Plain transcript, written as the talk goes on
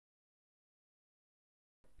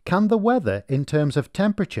can the weather in terms of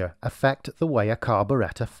temperature affect the way a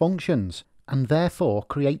carburettor functions, and therefore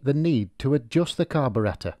create the need to adjust the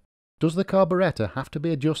carburettor? Does the carburettor have to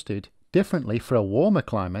be adjusted differently for a warmer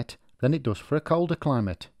climate than it does for a colder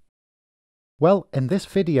climate? Well, in this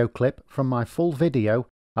video clip from my full video,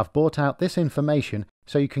 I've brought out this information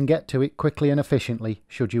so you can get to it quickly and efficiently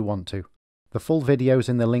should you want to. The full video's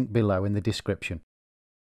in the link below in the description.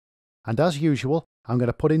 And as usual, I'm going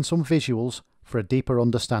to put in some visuals for a deeper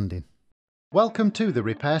understanding. Welcome to the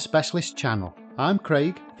Repair Specialist channel. I'm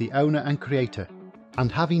Craig, the owner and creator,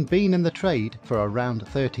 and having been in the trade for around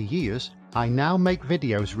 30 years, I now make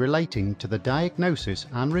videos relating to the diagnosis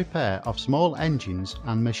and repair of small engines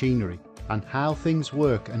and machinery, and how things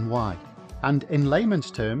work and why, and in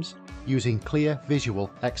layman's terms, using clear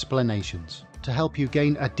visual explanations to help you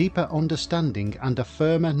gain a deeper understanding and a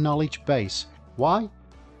firmer knowledge base. Why?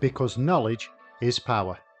 Because knowledge is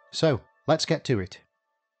power. So, let's get to it.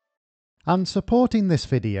 And supporting this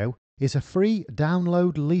video is a free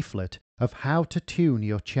download leaflet of how to tune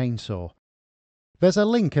your chainsaw. There's a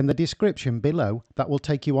link in the description below that will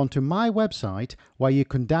take you onto my website where you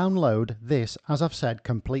can download this, as I've said,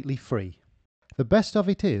 completely free. The best of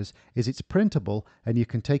it is it's printable and you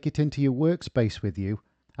can take it into your workspace with you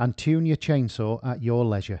and tune your chainsaw at your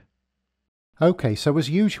leisure. Okay, so as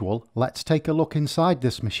usual, let's take a look inside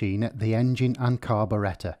this machine at the engine and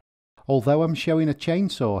carburettor. Although I'm showing a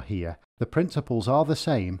chainsaw here, the principles are the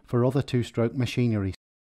same for other two-stroke machinery.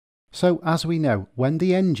 So as we know, when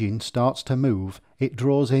the engine starts to move, it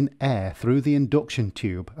draws in air through the induction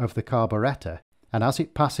tube of the carburettor, and as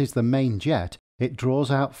it passes the main jet, it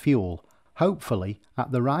draws out fuel, hopefully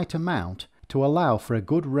at the right amount to allow for a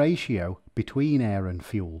good ratio between air and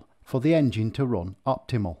fuel for the engine to run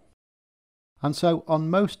optimal. And so on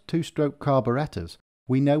most two-stroke carburettors,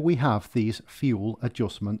 we know we have these fuel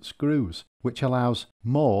adjustment screws, which allows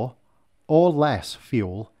more or less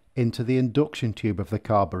fuel into the induction tube of the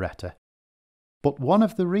carburettor. But one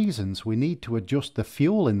of the reasons we need to adjust the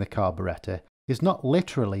fuel in the carburettor is not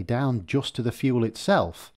literally down just to the fuel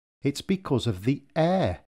itself, it's because of the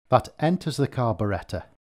air that enters the carburettor.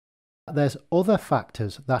 There's other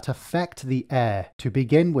factors that affect the air to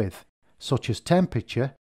begin with, such as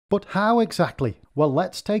temperature. But how exactly? Well,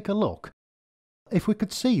 let's take a look. If we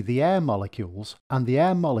could see the air molecules, and the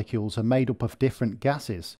air molecules are made up of different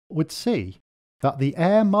gases, we'd see that the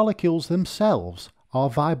air molecules themselves are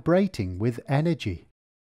vibrating with energy.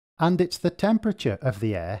 And it's the temperature of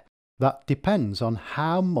the air that depends on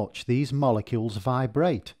how much these molecules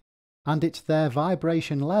vibrate. And it's their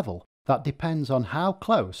vibration level that depends on how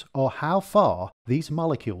close or how far these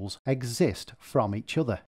molecules exist from each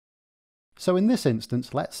other. So in this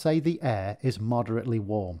instance, let's say the air is moderately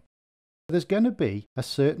warm. There's going to be a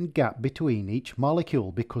certain gap between each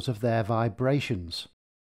molecule because of their vibrations.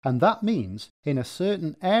 And that means in a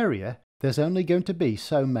certain area, there's only going to be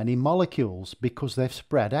so many molecules because they've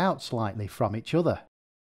spread out slightly from each other.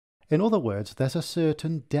 In other words, there's a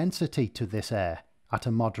certain density to this air at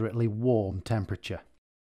a moderately warm temperature.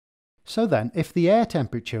 So then, if the air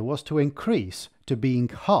temperature was to increase to being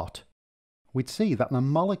hot, we'd see that the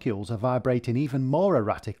molecules are vibrating even more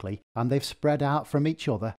erratically and they've spread out from each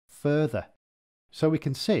other further. So we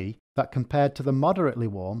can see that compared to the moderately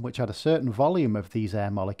warm, which had a certain volume of these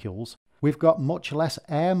air molecules, we've got much less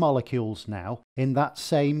air molecules now in that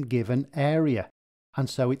same given area, and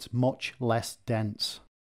so it's much less dense.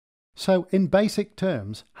 So in basic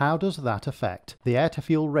terms, how does that affect the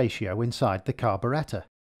air-to-fuel ratio inside the carburettor?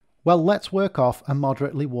 Well, let's work off a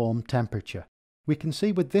moderately warm temperature. We can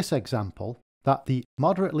see with this example that the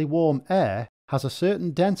moderately warm air has a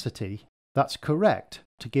certain density that's correct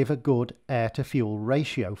to give a good air-to-fuel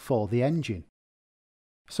ratio for the engine.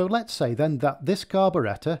 So let's say then that this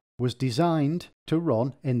carburettor was designed to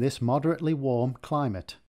run in this moderately warm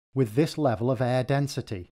climate with this level of air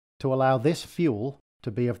density to allow this fuel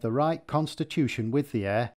to be of the right constitution with the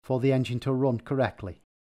air for the engine to run correctly.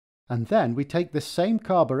 And then we take this same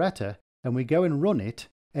carburettor and we go and run it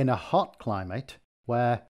in a hot climate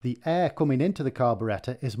where the air coming into the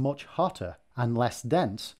carburettor is much hotter and less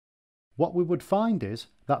dense. What we would find is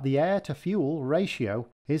that the air-to-fuel ratio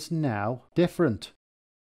is now different.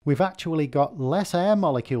 We've actually got less air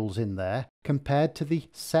molecules in there compared to the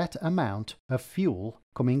set amount of fuel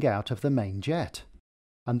coming out of the main jet.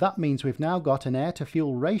 And that means we've now got an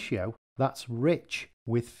air-to-fuel ratio that's rich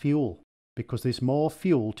with fuel, because there's more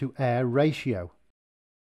fuel to air ratio.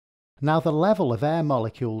 Now the level of air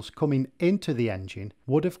molecules coming into the engine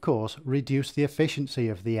would of course reduce the efficiency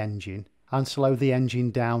of the engine and slow the engine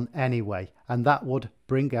down anyway, and that would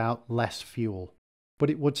bring out less fuel. But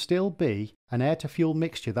it would still be an air-to-fuel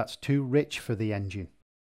mixture that's too rich for the engine.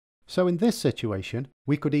 So in this situation,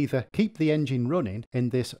 we could either keep the engine running in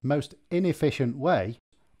this most inefficient way,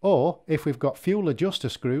 or if we've got fuel adjuster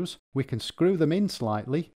screws, we can screw them in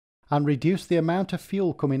slightly and reduce the amount of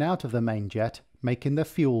fuel coming out of the main jet, making the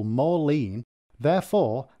fuel more lean,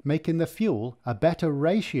 therefore making the fuel a better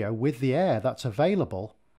ratio with the air that's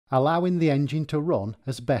available, allowing the engine to run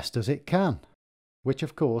as best as it can, which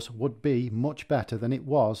of course would be much better than it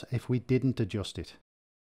was if we didn't adjust it.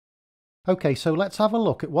 Okay, so let's have a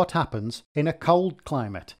look at what happens in a cold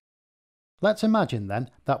climate. Let's imagine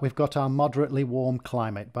then that we've got our moderately warm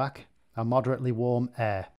climate back, our moderately warm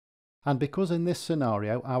air. And because in this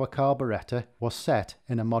scenario our carburettor was set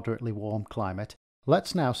in a moderately warm climate,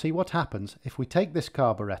 let's now see what happens if we take this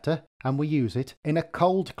carburettor and we use it in a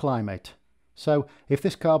cold climate. So if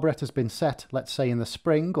this carburettor's been set, let's say in the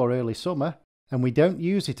spring or early summer, and we don't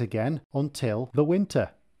use it again until the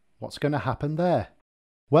winter, what's going to happen there?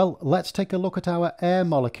 Well, let's take a look at our air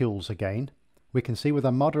molecules again. We can see with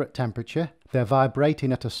a moderate temperature, they're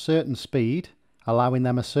vibrating at a certain speed, allowing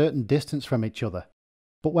them a certain distance from each other.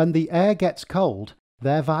 But when the air gets cold,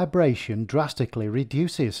 their vibration drastically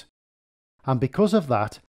reduces. And because of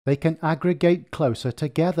that, they can aggregate closer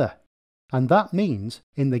together. And that means,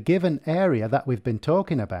 in the given area that we've been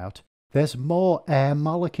talking about, there's more air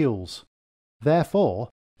molecules. Therefore,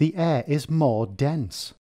 the air is more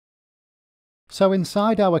dense. So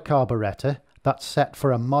inside our carburettor, that's set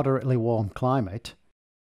for a moderately warm climate,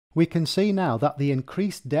 we can see now that the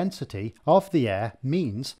increased density of the air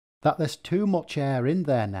means that there's too much air in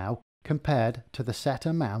there now compared to the set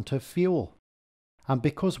amount of fuel. And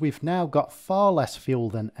because we've now got far less fuel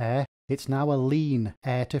than air, it's now a lean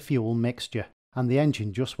air-to-fuel mixture, and the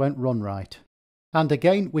engine just won't run right. And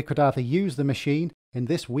again, we could either use the machine in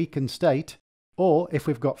this weakened state, or if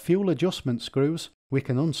we've got fuel adjustment screws, we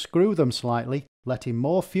can unscrew them slightly, letting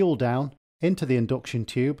more fuel down into the induction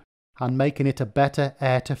tube and making it a better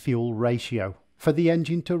air-to-fuel ratio for the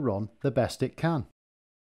engine to run the best it can.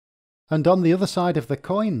 And on the other side of the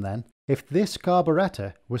coin then, if this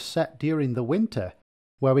carburettor was set during the winter,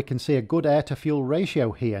 where we can see a good air-to-fuel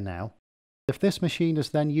ratio here now, if this machine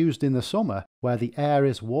is then used in the summer, where the air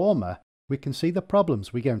is warmer, we can see the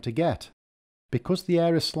problems we're going to get. Because the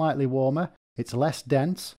air is slightly warmer, it's less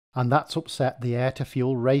dense, and that's upset the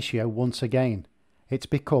air-to-fuel ratio once again. It's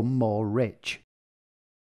become more rich.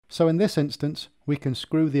 So in this instance, we can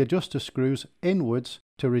screw the adjuster screws inwards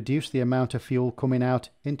to reduce the amount of fuel coming out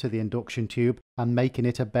into the induction tube and making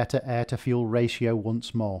it a better air-to-fuel ratio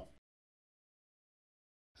once more.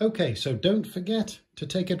 Okay, so don't forget to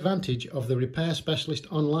take advantage of the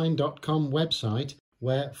repairspecialistonline.com website,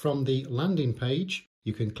 where from the landing page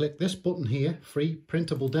you can click this button here, free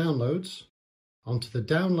printable downloads, onto the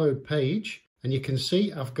download page, and you can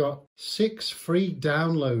see I've got 6 free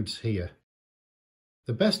downloads here.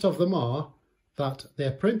 The best of them are that they're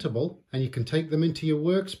printable and you can take them into your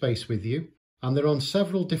workspace with you, and they're on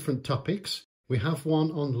several different topics. We have one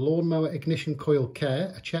on lawnmower ignition coil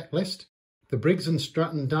care, a checklist, the Briggs &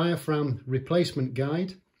 Stratton diaphragm replacement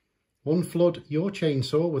guide, unflood your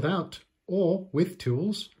chainsaw without or with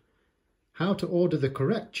tools, how to order the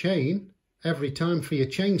correct chain every time for your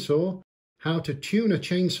chainsaw, how to tune a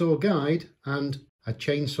chainsaw guide, and a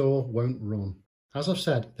chainsaw won't run. As I've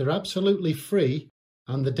said, they're absolutely free,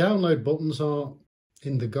 and the download buttons are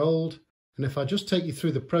in the gold. And if I just take you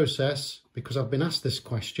through the process, because I've been asked this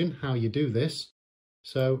question, how you do this.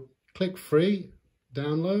 So click free,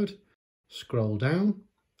 download, scroll down,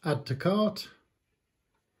 add to cart,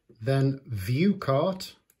 then view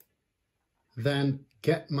cart, then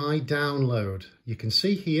get my download. You can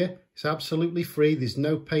see here, it's absolutely free. There's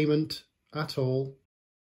no payment at all.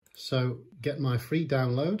 So get my free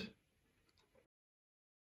download.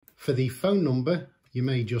 For the phone number, you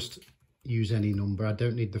may just use any number. I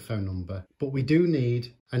don't need the phone number, but we do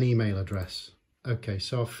need an email address. Okay,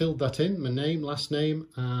 so I've filled that in, my name, last name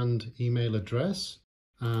and email address,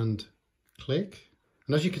 and click.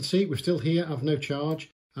 And as you can see, we're still here, I've no charge,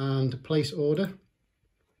 and place order.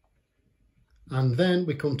 And then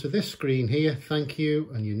we come to this screen here, thank you,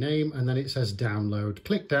 and your name, and then it says download.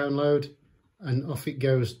 Click download, and off it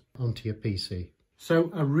goes onto your PC.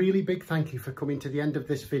 So a really big thank you for coming to the end of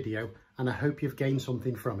this video, and I hope you've gained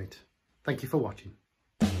something from it. Thank you for watching.